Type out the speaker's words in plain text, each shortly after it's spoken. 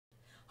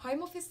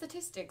Home Office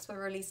statistics were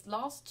released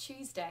last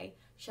Tuesday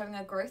showing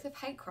a growth of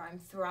hate crime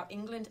throughout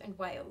England and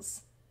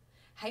Wales.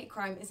 Hate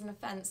crime is an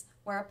offence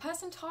where a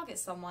person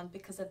targets someone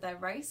because of their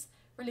race,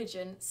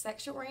 religion,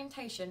 sexual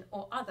orientation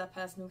or other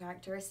personal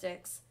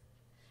characteristics.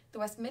 The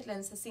West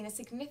Midlands has seen a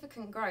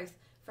significant growth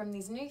from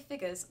these new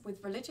figures,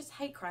 with religious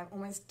hate crime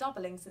almost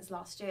doubling since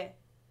last year.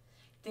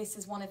 This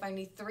is one of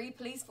only 3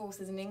 police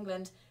forces in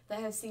England that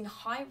have seen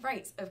high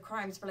rates of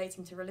crimes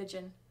relating to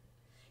religion.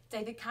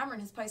 David Cameron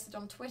has posted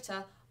on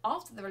Twitter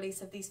after the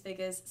release of these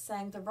figures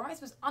saying the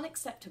rise was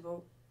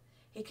unacceptable.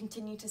 He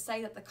continued to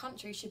say that the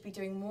country should be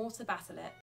doing more to battle it.